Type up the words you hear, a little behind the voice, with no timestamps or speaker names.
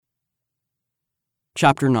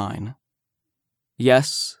Chapter 9.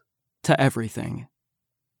 Yes to Everything.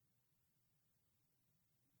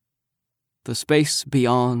 The space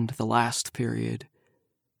beyond the last period,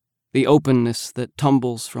 the openness that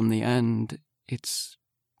tumbles from the end, it's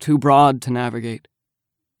too broad to navigate,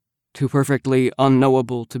 too perfectly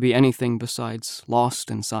unknowable to be anything besides lost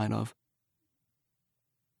inside of.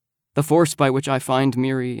 The force by which I find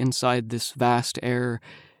Miri inside this vast air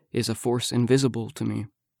is a force invisible to me.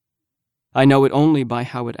 I know it only by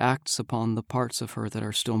how it acts upon the parts of her that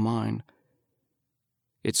are still mine.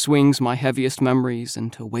 It swings my heaviest memories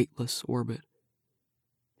into weightless orbit.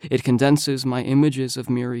 It condenses my images of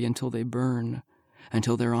Miri until they burn,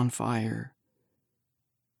 until they're on fire.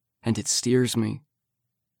 And it steers me.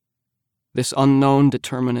 This unknown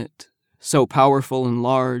determinate, so powerful and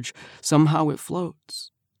large, somehow it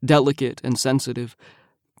floats, delicate and sensitive,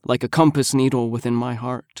 like a compass needle within my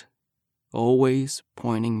heart, always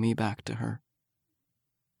pointing me back to her.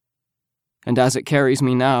 And as it carries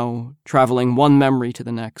me now, traveling one memory to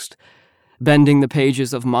the next, bending the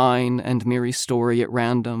pages of mine and Miri's story at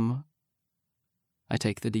random, I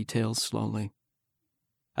take the details slowly.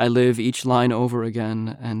 I live each line over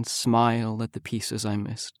again and smile at the pieces I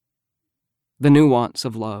missed. The nuance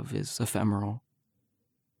of love is ephemeral.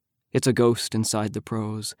 It's a ghost inside the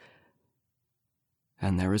prose,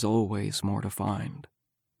 and there is always more to find.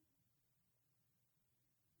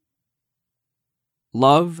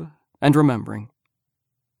 Love and Remembering.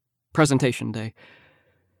 Presentation Day.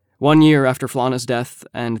 1 year after Flana's death,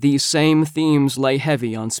 and these same themes lay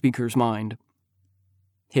heavy on Speaker's mind.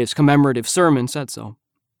 His commemorative sermon said so,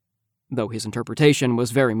 though his interpretation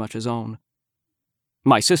was very much his own.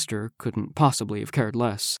 My sister couldn't possibly have cared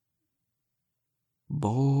less.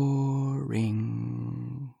 Boring.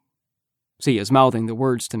 Sia's mouthing the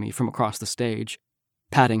words to me from across the stage,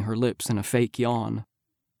 patting her lips in a fake yawn.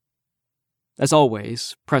 As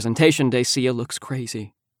always, Presentation Day Sia looks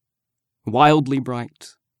crazy. Wildly bright.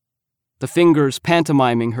 The fingers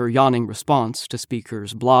pantomiming her yawning response to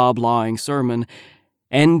Speaker's blah-blahing sermon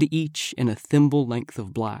end each in a thimble length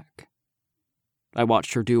of black. I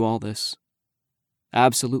watched her do all this.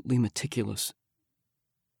 Absolutely meticulous.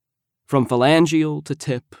 From phalangeal to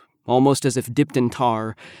tip, almost as if dipped in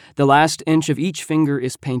tar, the last inch of each finger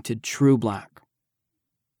is painted true black.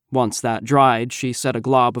 Once that dried, she set a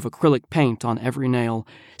glob of acrylic paint on every nail,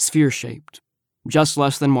 sphere-shaped, just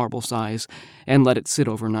less than marble size, and let it sit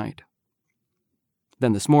overnight.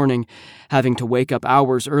 Then this morning, having to wake up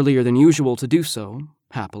hours earlier than usual to do so,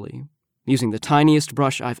 happily, using the tiniest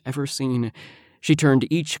brush I've ever seen, she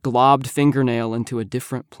turned each globbed fingernail into a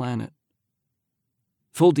different planet.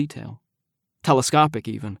 Full detail. Telescopic,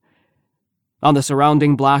 even. On the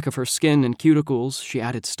surrounding black of her skin and cuticles, she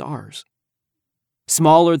added stars.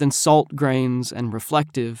 Smaller than salt grains and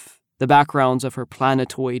reflective, the backgrounds of her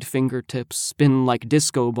planetoid fingertips spin like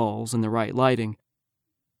disco balls in the right lighting.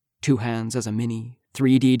 2 hands as a mini,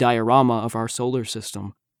 3D diorama of our solar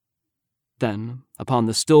system. Then, upon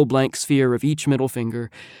the still blank sphere of each middle finger,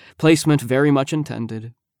 placement very much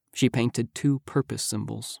intended, she painted 2 purpose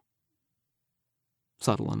symbols.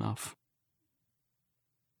 Subtle enough.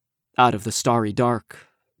 Out of the starry dark,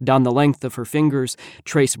 down the length of her fingers,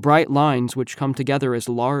 trace bright lines which come together as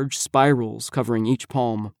large spirals covering each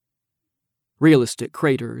palm. Realistic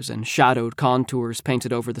craters and shadowed contours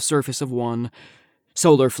painted over the surface of one,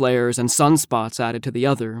 solar flares and sunspots added to the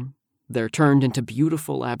other, they're turned into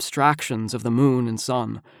beautiful abstractions of the moon and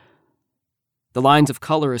sun. The lines of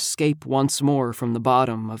color escape once more from the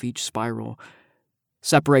bottom of each spiral,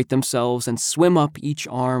 separate themselves and swim up each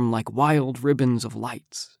arm like wild ribbons of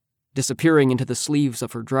light, disappearing into the sleeves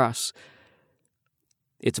of her dress.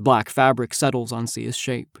 Its black fabric settles on Sia's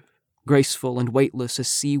shape, graceful and weightless as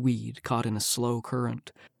seaweed caught in a slow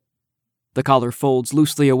current. The collar folds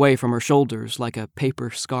loosely away from her shoulders like a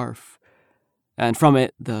paper scarf, and from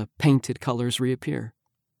it the painted colors reappear.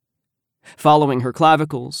 Following her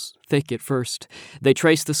clavicles, thick at first, they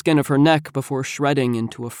trace the skin of her neck before shredding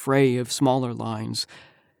into a fray of smaller lines,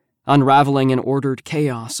 unraveling in ordered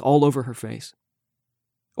chaos all over her face.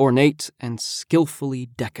 Ornate and skillfully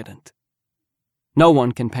decadent. No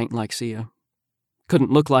one can paint like Sia. Couldn't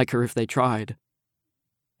look like her if they tried.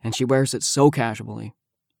 And she wears it so casually.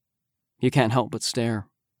 You can't help but stare,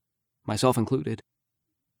 myself included.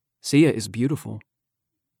 Sia is beautiful.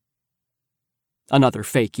 Another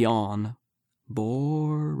fake yawn.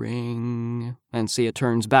 Boring. And Sia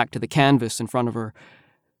turns back to the canvas in front of her.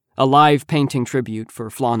 A live painting tribute for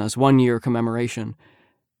Flana's 1-year commemoration.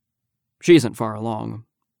 She isn't far along,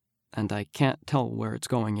 and I can't tell where it's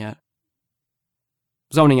going yet.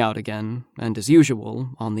 Zoning out again, and as usual,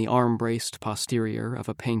 on the arm-braced posterior of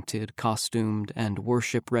a painted, costumed, and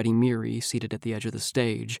worship-ready Miri seated at the edge of the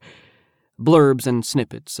stage, blurbs and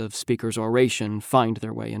snippets of Speaker's oration find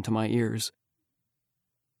their way into my ears.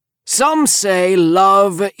 Some say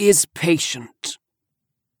love is patient.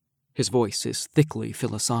 His voice is thickly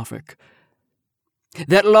philosophic.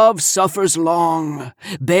 That love suffers long,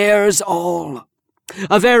 bears all.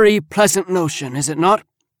 A very pleasant notion, is it not?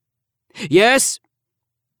 Yes?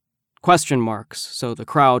 Question marks, so the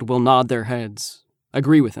crowd will nod their heads,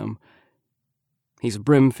 agree with him. He's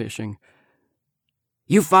brim-fishing.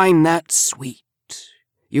 You find that sweet.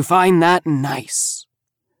 You find that nice.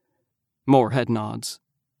 More head nods.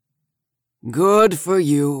 Good for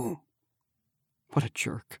you. What a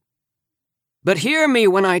jerk. But hear me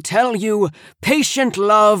when I tell you, patient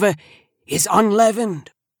love is unleavened.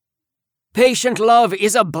 Patient love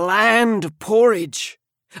is a bland porridge,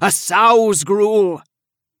 a sow's gruel.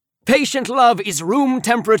 Patient love is room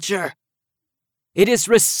temperature. It is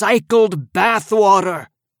recycled bathwater.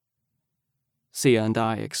 Sia and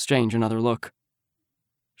I exchange another look.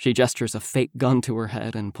 She gestures a fake gun to her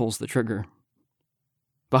head and pulls the trigger.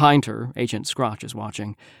 Behind her, Agent Scrotch is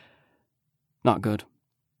watching. Not good.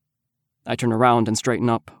 I turn around and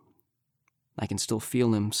straighten up. I can still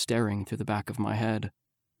feel him staring through the back of my head.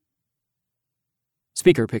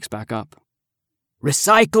 Speaker picks back up.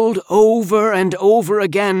 Recycled over and over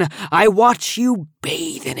again, I watch you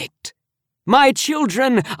bathe in it. My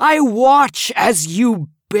children, I watch as you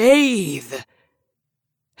bathe.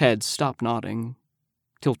 Heads stop nodding,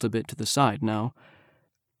 tilt a bit to the side now.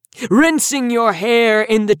 Rinsing your hair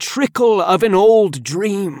in the trickle of an old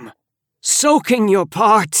dream. Soaking your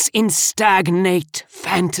parts in stagnate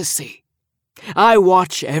fantasy. I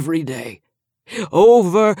watch every day.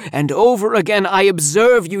 Over and over again, I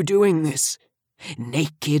observe you doing this.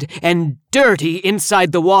 Naked and dirty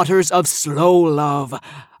inside the waters of slow love,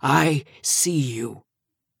 I see you.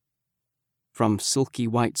 From silky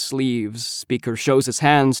white sleeves, Speaker shows his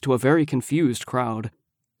hands to a very confused crowd,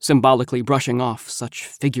 symbolically brushing off such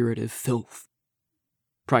figurative filth.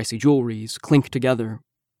 Pricey jewelries clink together.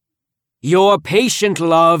 Your patient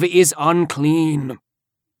love is unclean.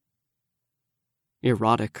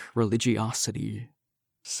 Erotic religiosity.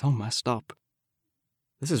 So messed up.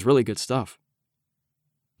 This is really good stuff.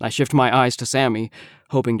 I shift my eyes to Sammy,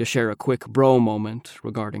 hoping to share a quick bro moment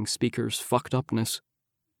regarding Speaker's fucked upness.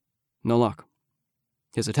 No luck.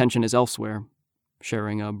 His attention is elsewhere,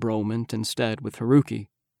 sharing a bromant instead with Haruki.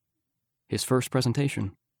 His first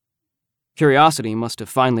presentation. Curiosity must have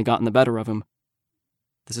finally gotten the better of him.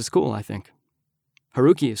 This is cool, I think.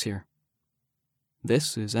 Haruki is here.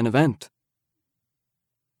 This is an event.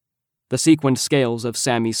 The sequined scales of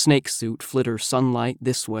Sammy's snake suit flitter sunlight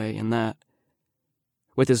this way and that.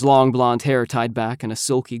 With his long blonde hair tied back in a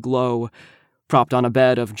silky glow, propped on a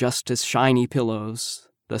bed of just as shiny pillows,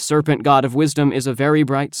 the serpent god of wisdom is a very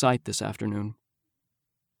bright sight this afternoon.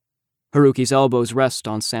 Haruki's elbows rest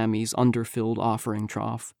on Sammy's underfilled offering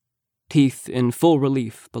trough, teeth in full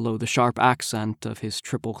relief below the sharp accent of his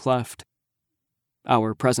triple cleft.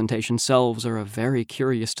 Our presentation selves are a very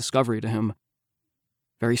curious discovery to him.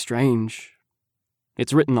 Very strange.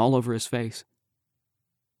 It's written all over his face.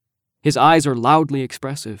 His eyes are loudly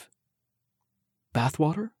expressive.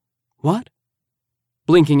 Bathwater? What?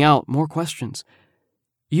 Blinking out, more questions.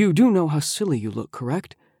 You do know how silly you look,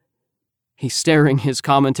 correct? He's staring his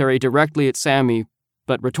commentary directly at Sammy,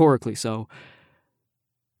 but rhetorically so.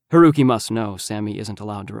 Haruki must know Sammy isn't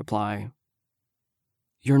allowed to reply.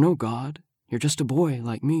 You're no god. You're just a boy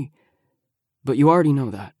like me. But you already know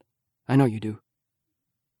that. I know you do.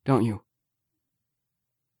 Don't you?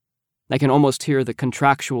 I can almost hear the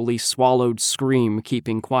contractually swallowed scream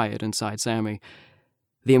keeping quiet inside Sammy.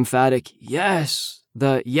 The emphatic yes,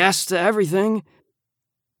 the yes to everything.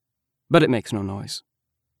 But it makes no noise.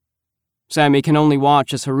 Sammy can only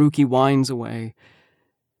watch as Haruki winds away,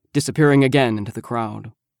 disappearing again into the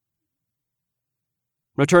crowd.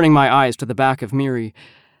 Returning my eyes to the back of Miri,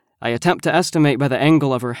 I attempt to estimate by the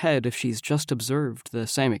angle of her head if she's just observed the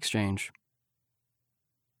same exchange.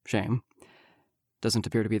 Shame. Doesn't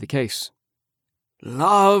appear to be the case.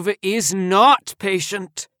 Love is not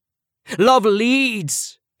patient. Love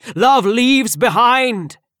leads. Love leaves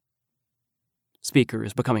behind. Speaker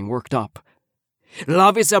is becoming worked up.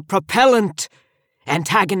 Love is a propellant.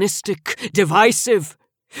 Antagonistic, divisive.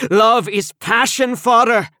 Love is passion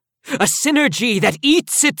fodder. A synergy that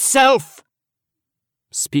eats itself.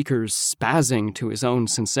 Speaker's spazzing to his own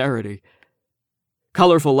sincerity.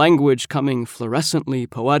 Colorful language coming fluorescently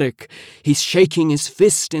poetic. He's shaking his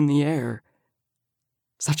fist in the air.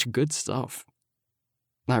 Such good stuff.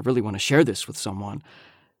 I really want to share this with someone.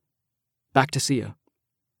 Back to Sia.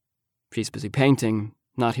 She's busy painting,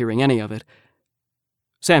 not hearing any of it.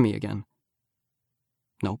 Sammy again.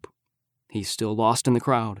 Nope. He's still lost in the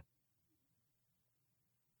crowd.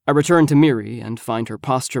 I return to Miri and find her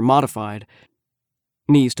posture modified.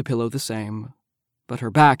 Knees to pillow the same, but her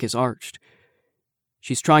back is arched.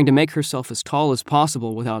 She's trying to make herself as tall as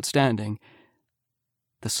possible without standing.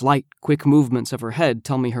 The slight, quick movements of her head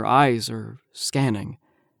tell me her eyes are scanning.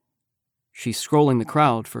 She's scrolling the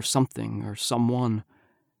crowd for something or someone.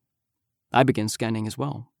 I begin scanning as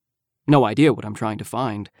well. No idea what I'm trying to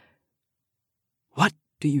find. What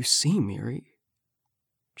do you see, Miri?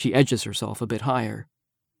 She edges herself a bit higher.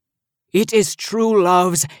 It is true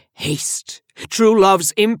love's haste, true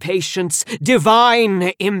love's impatience,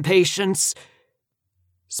 divine impatience.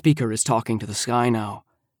 Speaker is talking to the sky now.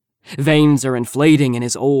 Veins are inflating in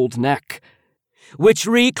his old neck. Which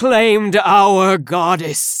reclaimed our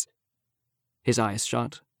goddess. His eyes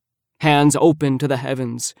shut, hands open to the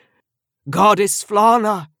heavens. Goddess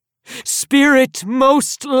Flana, spirit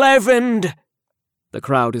most leavened. The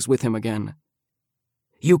crowd is with him again.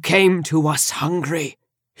 You came to us hungry.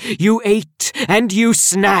 You ate and you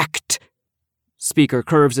snacked. Speaker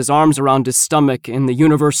curves his arms around his stomach in the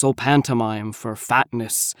universal pantomime for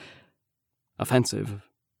fatness. Offensive.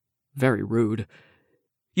 Very rude.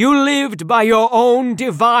 You lived by your own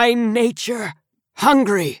divine nature.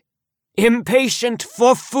 Hungry. Impatient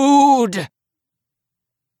for food.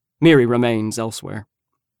 Miri remains elsewhere.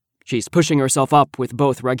 She's pushing herself up with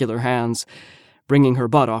both regular hands, bringing her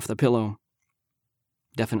butt off the pillow.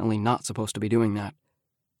 Definitely not supposed to be doing that.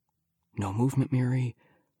 No movement, Miri.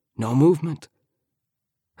 No movement.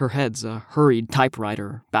 Her head's a hurried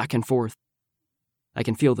typewriter, back and forth. I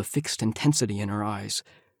can feel the fixed intensity in her eyes.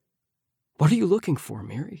 What are you looking for,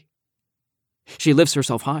 Miri? She lifts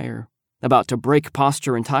herself higher, about to break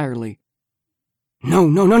posture entirely.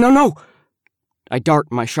 No! I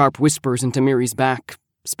dart my sharp whispers into Miri's back,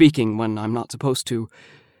 speaking when I'm not supposed to,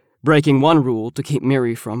 breaking one rule to keep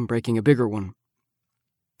Miri from breaking a bigger one.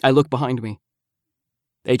 I look behind me.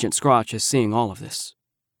 Agent Scrotch is seeing all of this.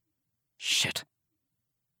 Shit.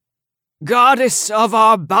 Goddess of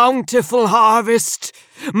our bountiful harvest,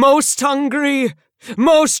 most hungry,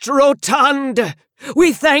 most rotund,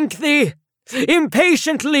 we thank thee.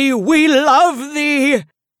 Impatiently we love thee.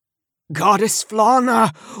 Goddess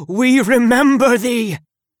Flana, we remember thee.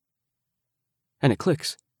 And it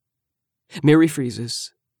clicks. Miri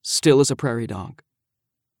freezes, still as a prairie dog.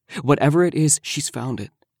 Whatever it is, she's found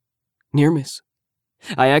it. Near miss.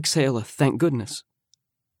 I exhale a thank goodness.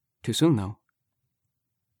 Too soon, though.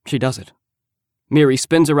 She does it. Miri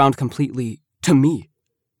spins around completely to me.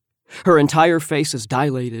 Her entire face is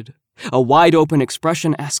dilated, a wide-open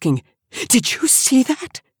expression asking, "Did you see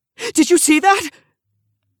that? Did you see that?"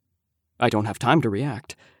 I don't have time to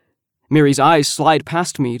react. Miri's eyes slide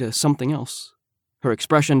past me to something else. Her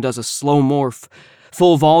expression does a slow morph,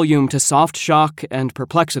 full volume to soft shock and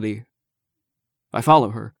perplexity. I follow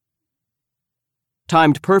her.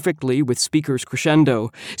 Timed perfectly with Speaker's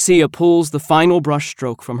crescendo, Sia pulls the final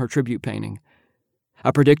brushstroke from her tribute painting.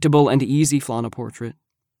 A predictable and easy Flana portrait,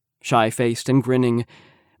 shy-faced and grinning,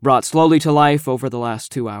 brought slowly to life over the last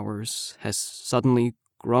 2 hours, has suddenly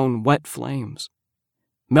grown wet flames,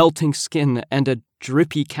 melting skin, and a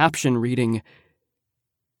drippy caption reading,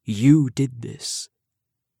 "You did this."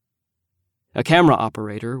 A camera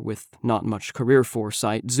operator, with not much career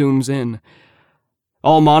foresight, zooms in.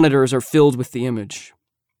 All monitors are filled with the image.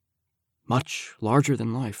 Much larger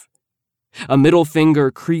than life. A middle finger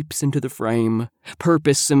creeps into the frame,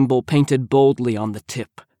 purpose symbol painted boldly on the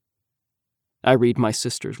tip. I read my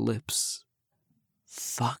sister's lips.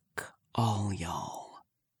 "Fuck all y'all."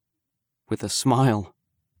 With a smile.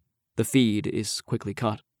 The feed is quickly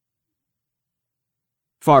cut.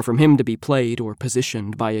 Far from him to be played or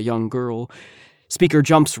positioned by a young girl, Speaker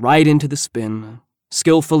jumps right into the spin,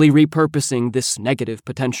 skillfully repurposing this negative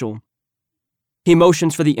potential. He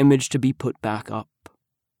motions for the image to be put back up.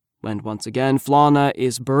 And once again, Flana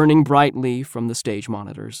is burning brightly from the stage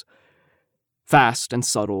monitors. Fast and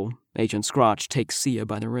subtle, Agent Scrotch takes Sia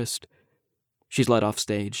by the wrist. She's led off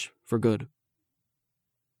stage, for good.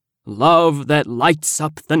 "Love that lights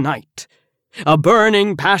up the night. A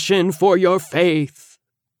burning passion for your faith.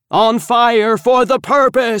 On fire for the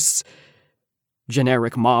purpose."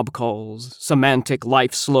 Generic mob calls, semantic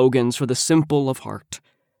life slogans for the simple of heart.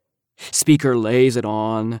 Speaker lays it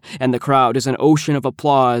on, and the crowd is an ocean of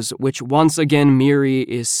applause, which once again Miri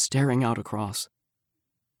is staring out across.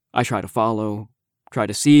 I try to follow, try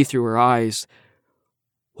to see through her eyes.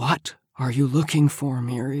 "What are you looking for,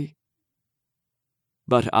 Miri?"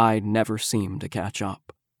 But I never seem to catch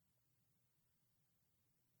up.